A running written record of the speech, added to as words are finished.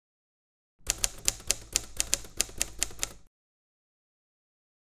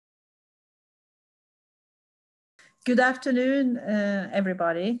Good afternoon,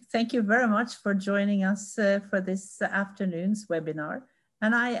 everybody. Thank you very much for joining us for this afternoon's webinar.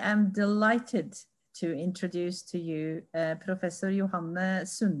 And I am delighted to introduce to you Professor Johanne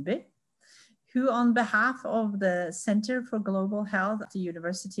Sundby, who on behalf of the Center for Global Health at the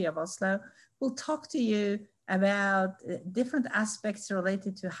University of Oslo will talk to you about different aspects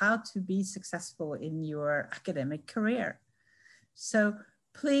related to how to be successful in your academic career. So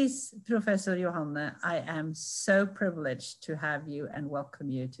please, Professor Johanne, I am so privileged to have you and welcome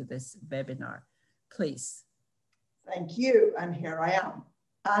you to this webinar. Please. Thank you, and here I am.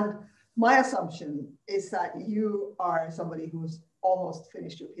 And my assumption is that you are somebody who's almost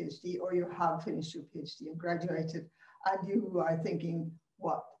finished your PhD, or you have finished your PhD and graduated, and you are thinking,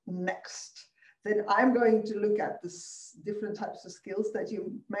 what next? Then I'm going to look at the different types of skills that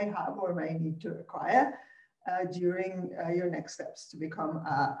you may have or may need to acquire during your next steps to become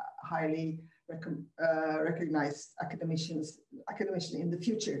a highly recognized academician in the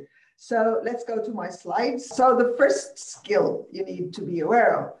future. So let's go to my slides. So the first skill you need to be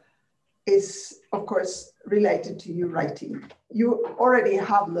aware of is, of course, related to your writing. You already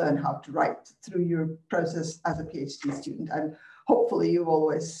have learned how to write through your process as a PhD student, and hopefully you've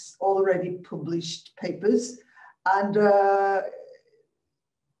already published papers, and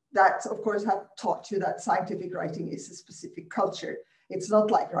that, of course, have taught you that scientific writing is a specific culture. It's not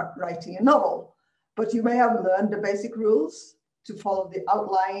like writing a novel, but you may have learned the basic rules to follow the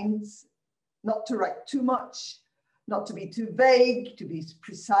outlines, not to write too much, not to be too vague, to be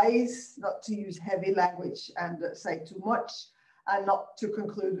precise, not to use heavy language and say too much, and not to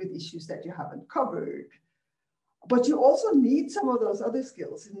conclude with issues that you haven't covered. But you also need some of those other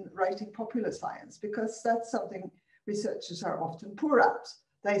skills in writing popular science, because that's something researchers are often poor at.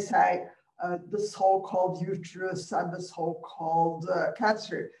 They say the so-called uterus and the so-called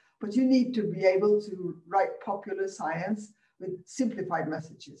cancer, but you need to be able to write popular science with simplified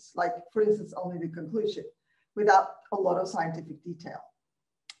messages, like, for instance, only the conclusion, without a lot of scientific detail.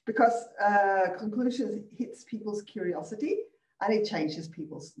 Because conclusions hits people's curiosity and it changes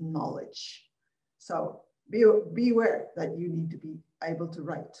people's knowledge. So be aware that you need to be able to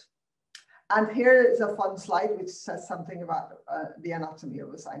write. And here is a fun slide which says something about the anatomy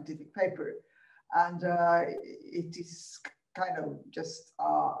of a scientific paper. And it is kind of just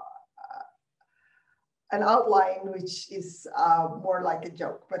an outline which is more like a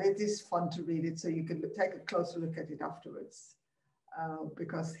joke, but it is fun to read it, so you can take a closer look at it afterwards.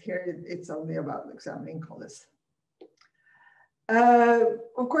 Because here it's only about examining colors.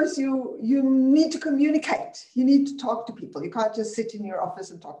 Of course, you need to communicate. You need to talk to people. You can't just sit in your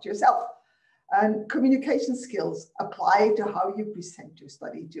office and talk to yourself. And communication skills apply to how you present your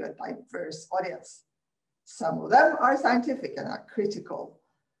study to a diverse audience. Some of them are scientific and are critical,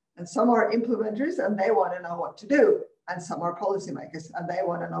 and some are implementers and they want to know what to do, and some are policymakers and they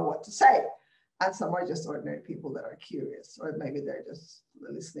want to know what to say, and some are just ordinary people that are curious, or maybe they're just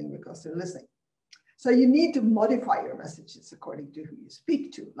listening because they're listening. So you need to modify your messages according to who you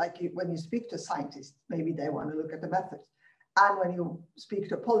speak to. Like when you speak to scientists, maybe they want to look at the methods. And when you speak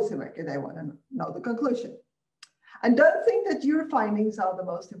to a policymaker, they want to know the conclusion. And don't think that your findings are the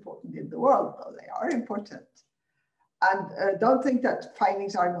most important in the world, though they are important. And don't think that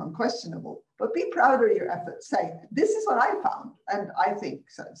findings are non-questionable, but be proud of your efforts. Say, this is what I found, and I think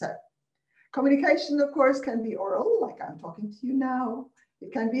so. So communication, of course, can be oral, like I'm talking to you now.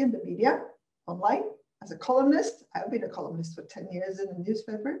 It can be in the media, online, as a columnist. I've been a columnist for 10 years in a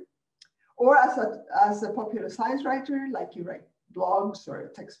newspaper. Or as a popular science writer, like you write blogs or a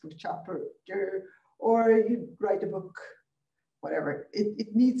textbook chapter, or you write a book, whatever.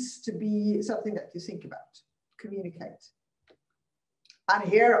 It needs to be something that you think about, communicate. And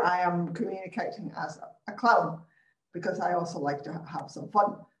here I am communicating as a clown, because I also like to have some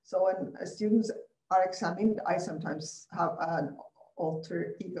fun. So when students are examined, I sometimes have an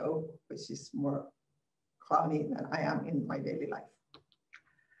alter ego, which is more clowny than I am in my daily life.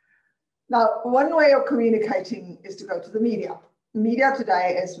 Now, one way of communicating is to go to the media. Media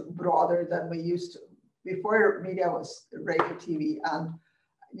today is broader than we used to. Before, media was radio, TV, and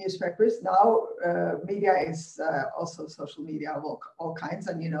newspapers. Now, media is also social media of all kinds,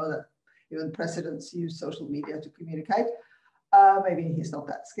 and you know that even presidents use social media to communicate. Maybe he's not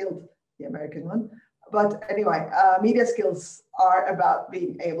that skilled, the American one. But anyway, media skills are about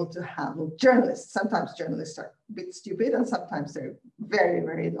being able to handle journalists. Sometimes journalists are a bit stupid and sometimes they're very,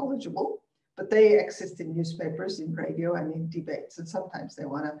 very knowledgeable, but they exist in newspapers, in radio, and in debates. And sometimes they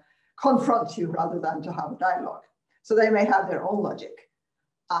want to confront you rather than to have a dialogue. So they may have their own logic.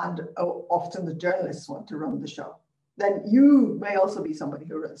 And often the journalists want to run the show. then you may also be somebody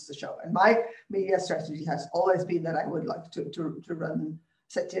who runs the show. And my media strategy has always been that I would like to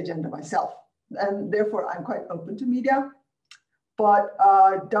set the agenda myself. And therefore, I'm quite open to media, but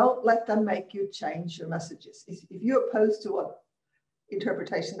don't let them make you change your messages. If you're opposed to what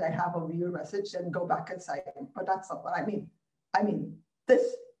interpretation they have of your message, then go back and say, but that's not what I mean. I mean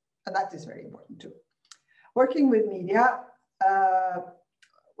this, and that is very important too. Working with media,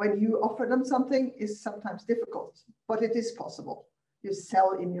 when you offer them something, is sometimes difficult, but it is possible. You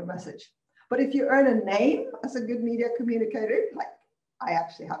sell in your message. But if you earn a name as a good media communicator, like I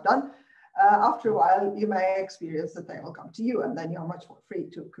actually have done, after a while, you may experience that they will come to you, and then you're much more free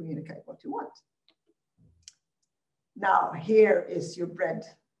to communicate what you want. Now, here is your bread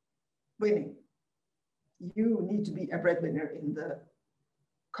winning. You need to be a breadwinner in the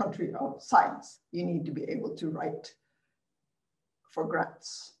country of science. You need to be able to write for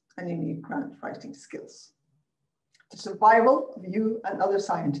grants, and you need grant writing skills. The survival of you and other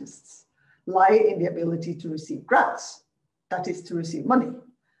scientists lie in the ability to receive grants, that is to receive money.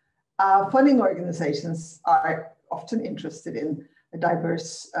 Funding organizations are often interested in a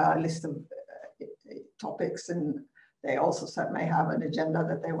diverse list of topics, and they also may have an agenda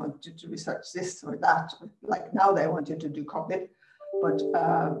that they want you to research this or that. Like now they want you to do COVID, but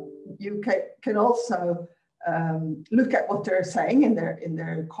you can also look at what they're saying in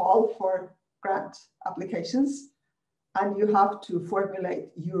their call for grant applications, and you have to formulate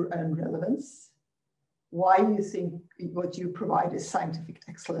your own relevance, why you think what you provide is scientific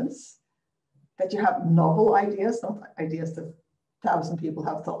excellence, that you have novel ideas, not ideas that 1,000 people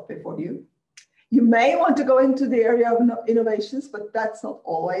have thought before you. You may want to go into the area of innovations, but that's not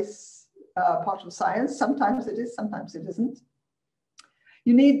always part of science. Sometimes it is, sometimes it isn't.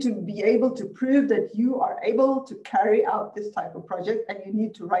 You need to be able to prove that you are able to carry out this type of project, and you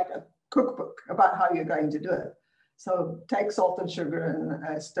need to write a cookbook about how you're going to do it. So take salt and sugar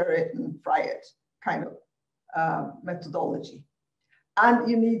and stir it and fry it, kind of methodology. And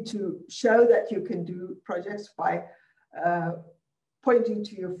you need to show that you can do projects by pointing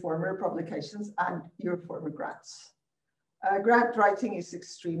to your former publications and your former grants. Grant writing is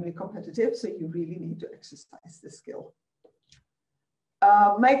extremely competitive, so you really need to exercise this skill.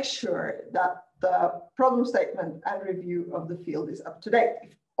 Make sure that the problem statement and review of the field is up to date.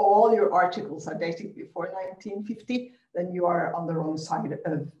 If all your articles are dated before 1950, then you are on the wrong side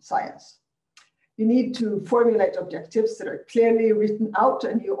of science. You need to formulate objectives that are clearly written out,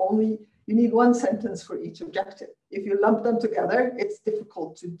 and you need one sentence for each objective. If you lump them together, it's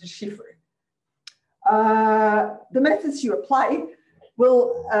difficult to decipher. The methods you apply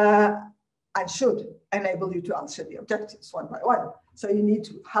will and should enable you to answer the objectives one by one. So you need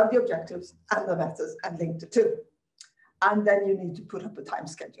to have the objectives and the methods and link the two. And then you need to put up a time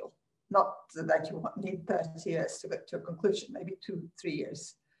schedule. Not that you need 30 years to get to a conclusion, maybe 2-3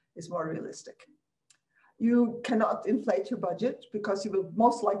 years is more realistic. You cannot inflate your budget because you will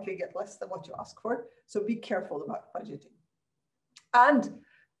most likely get less than what you ask for. So be careful about budgeting. And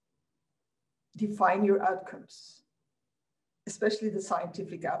define your outcomes, especially the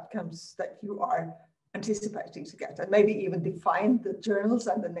scientific outcomes that you are anticipating to get, and maybe even define the journals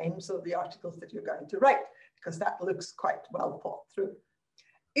and the names of the articles that you're going to write, because that looks quite well thought through.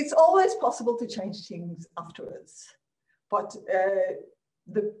 It's always possible to change things afterwards, but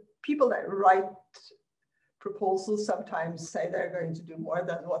the people that write proposals sometimes say they're going to do more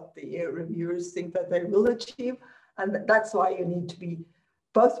than what the reviewers think that they will achieve, and that's why you need to be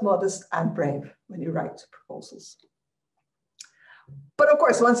both modest and brave when you write proposals. But of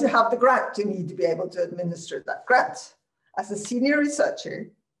course, once you have the grant, you need to be able to administer that grant. As a senior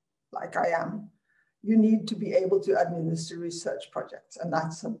researcher, like I am, you need to be able to administer research projects, and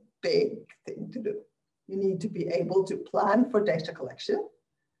that's a big thing to do. You need to be able to plan for data collection,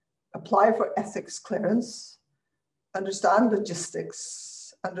 apply for ethics clearance, understand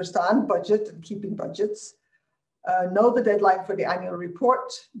logistics, understand budget and keeping budgets, know the deadline for the annual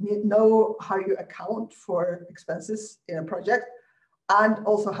report, know how you account for expenses in a project, and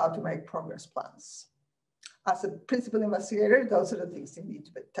also how to make progress plans. As a principal investigator, those are the things you need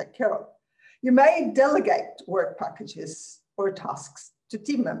to take care of. You may delegate work packages or tasks to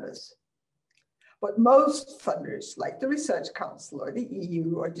team members, but most funders, like the Research Council or the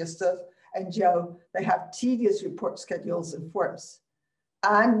EU or just an NGO, they have tedious report schedules and forms.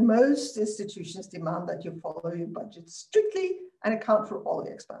 And most institutions demand that you follow your budget strictly and account for all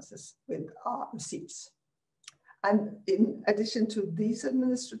the expenses with receipts. And in addition to these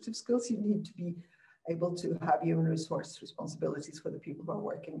administrative skills, you need to be able to have human resource responsibilities for the people who are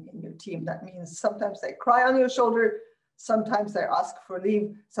working in your team. That means sometimes they cry on your shoulder, Sometimes they ask for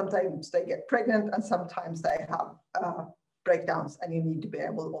leave, sometimes they get pregnant, and sometimes they have breakdowns, and you need to be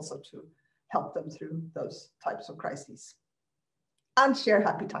able also to help them through those types of crises and share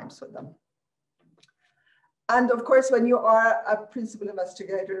happy times with them. And of course, when you are a principal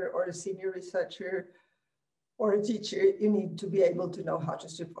investigator or a senior researcher or a teacher, you need to be able to know how to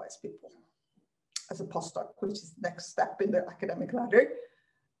supervise people. As a postdoc, which is the next step in the academic ladder,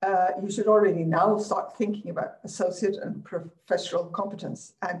 you should already now start thinking about associate and professional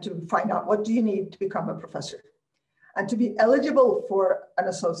competence and to find out what do you need to become a professor. And to be eligible for an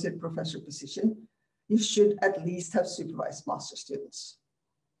associate professor position, you should at least have supervised master students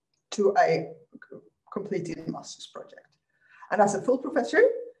to a completed master's project. And as a full professor,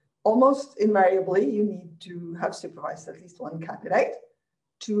 almost invariably, you need to have supervised at least one candidate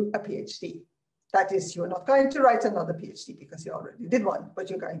to a PhD. That is, you're not going to write another PhD because you already did one, but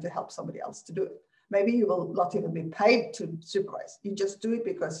you're going to help somebody else to do it. Maybe you will not even be paid to supervise. You just do it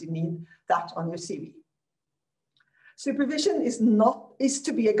because you need that on your CV. Supervision is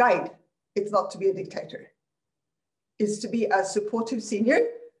to be a guide. It's not to be a dictator. It's to be a supportive senior,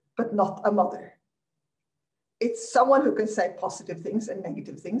 but not a mother. It's someone who can say positive things and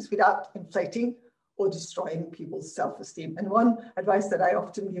negative things without inflating or destroying people's self-esteem. And one advice that I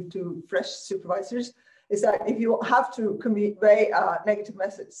often give to fresh supervisors is that if you have to convey a negative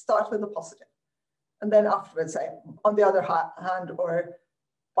message, start with a positive. And then afterwards say, on the other hand, or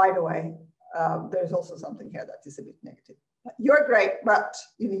by the way, there's also something here that is a bit negative. You're great, but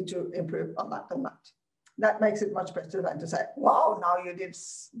you need to improve on that and that. That makes it much better than to say, wow, now you did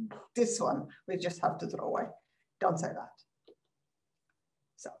this one, we just have to throw away. Don't say that.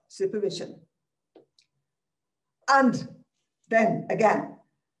 So, supervision. And then again,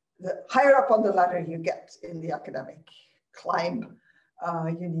 the higher up on the ladder you get in the academic climb,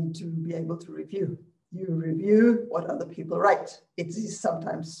 you need to be able to review. You review what other people write. It is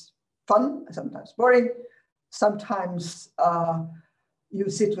sometimes fun, sometimes boring. Sometimes you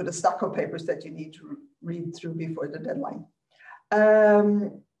sit with a stack of papers that you need to read through before the deadline.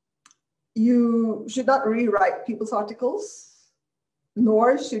 You should not rewrite people's articles,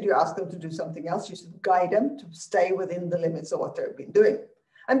 nor should you ask them to do something else. You should guide them to stay within the limits of what they've been doing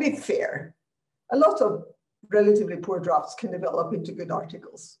and be fair. A lot of relatively poor drafts can develop into good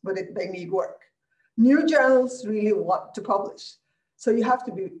articles, but they need work. New journals really want to publish. So you have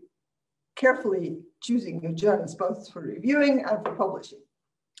to be carefully choosing your journals, both for reviewing and for publishing.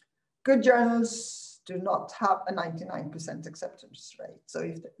 Good journals do not have a 99% acceptance rate. So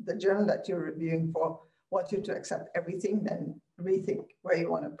if the journal that you're reviewing for wants you to accept everything, then rethink where you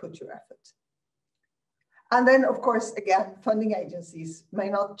want to put your effort. And then, of course, again, funding agencies may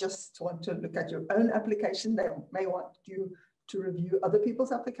not just want to look at your own application. They may want you to review other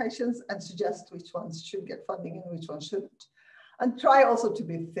people's applications and suggest which ones should get funding and which ones shouldn't. And try also to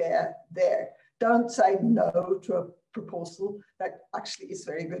be fair there. Don't say no to a proposal that actually is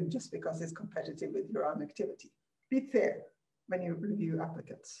very good just because it's competitive with your own activity. Be fair when you review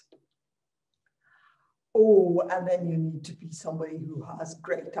applicants. Oh, and then you need to be somebody who has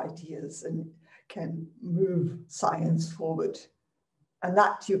great ideas and can move science forward. And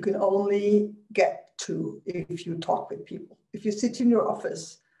that you can only get to if you talk with people. If you sit in your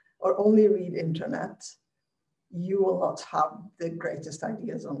office or only read internet, you will not have the greatest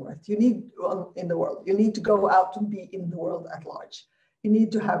ideas on earth. You need in the world. You need to go out and be in the world at large. You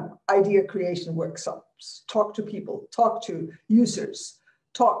need to have idea creation workshops, talk to people, talk to users,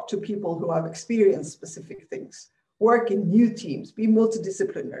 talk to people who have experienced specific things, work in new teams, be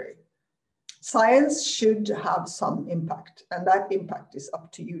multidisciplinary. Science should have some impact, and that impact is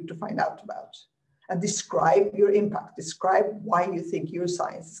up to you to find out about. And describe your impact, describe why you think your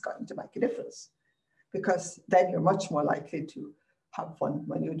science is going to make a difference, because then you're much more likely to have fun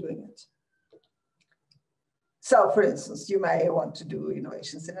when you're doing it. So for instance, you may want to do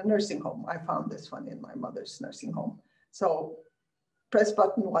innovations in a nursing home. I found this one in my mother's nursing home. So press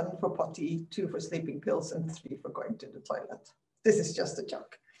button 1 for potty, 2 for sleeping pills, and 3 for going to the toilet. This is just a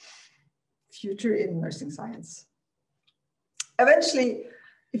joke. Future in nursing science. Eventually,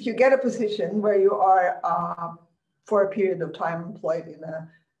 if you get a position where you are for a period of time employed in an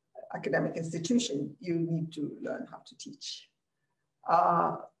academic institution, you need to learn how to teach.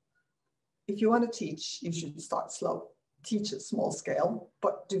 If you want to teach, you should start slow. Teach at small scale,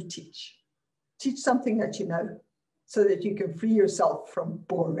 but do teach. Teach something that you know so that you can free yourself from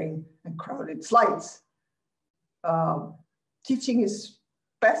boring and crowded slides. Teaching is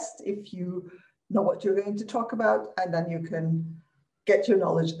best if you know what you're going to talk about, and then you can get your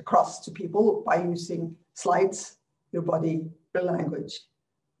knowledge across to people by using slides, your body, your language.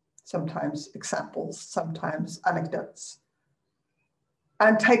 sometimes examples, sometimes anecdotes.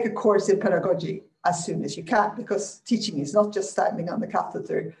 And take a course in pedagogy as soon as you can, because teaching is not just standing on the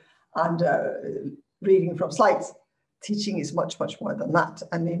catheter and reading from slides. Teaching is much, much more than that.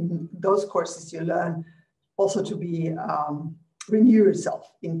 And in those courses, you learn also to be renew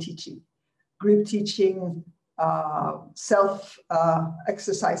yourself in teaching, group teaching, self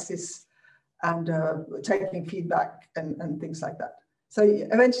exercises, and taking feedback and things like that. So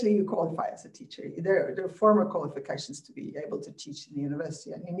eventually you qualify as a teacher. There are formal qualifications to be able to teach in the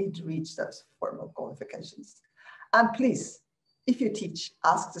university, and you need to reach those formal qualifications. And please, if you teach,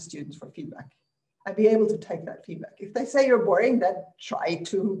 ask the students for feedback and be able to take that feedback. If they say you're boring, then try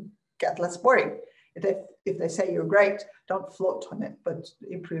to get less boring. If they say you're great, don't float on it, but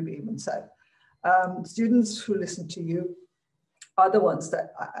improve even so. Students who listen to you are the ones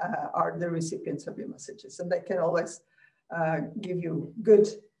that are the recipients of your messages, and they can always give you good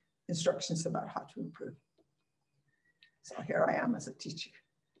instructions about how to improve. So here I am as a teacher.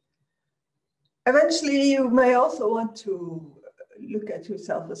 Eventually, you may also want to look at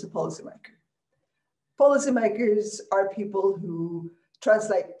yourself as a policymaker. Policymakers are people who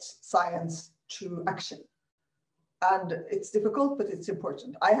translate science to action. And it's difficult, but it's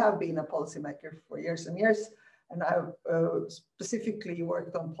important. I have been a policymaker for years and years, and I've specifically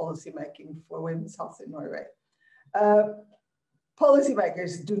worked on policymaking for women's health in Norway.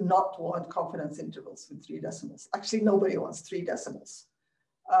 Policymakers do not want confidence intervals with 3 decimals. Actually, nobody wants 3 decimals.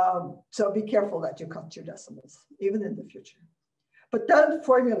 So be careful that you cut your decimals, even in the future. But don't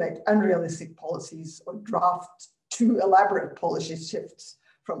formulate unrealistic policies or draft too elaborate policy shifts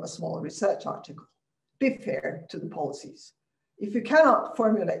from a small research article. Be fair to the policies. If you cannot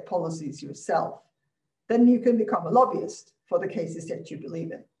formulate policies yourself, then you can become a lobbyist for the cases that you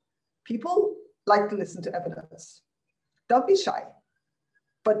believe in. People like to listen to evidence. Don't be shy,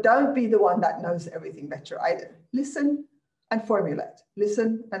 but don't be the one that knows everything better either. Listen and formulate.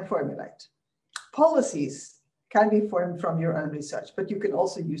 Listen and formulate. Policies can be formed from your own research, but you can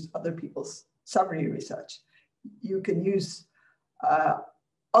also use other people's summary research. You can use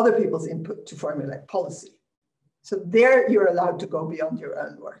other people's input to formulate policy. So there you're allowed to go beyond your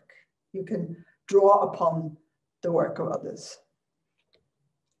own work. You can draw upon the work of others.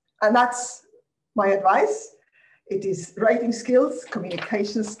 And that's my advice. It is writing skills,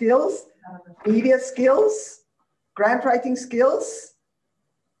 communication skills, media skills, grant writing skills,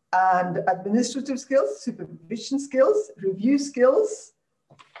 and administrative skills, supervision skills, review skills,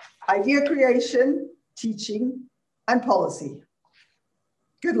 idea creation, teaching, and policy.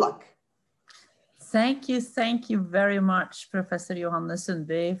 Good luck. Thank you very much, Professor Johanne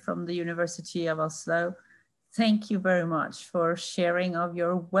Sundby from the University of Oslo. Thank you very much for sharing of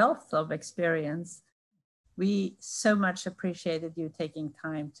your wealth of experience. We so much appreciated you taking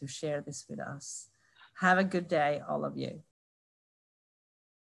time to share this with us. Have a good day, all of you.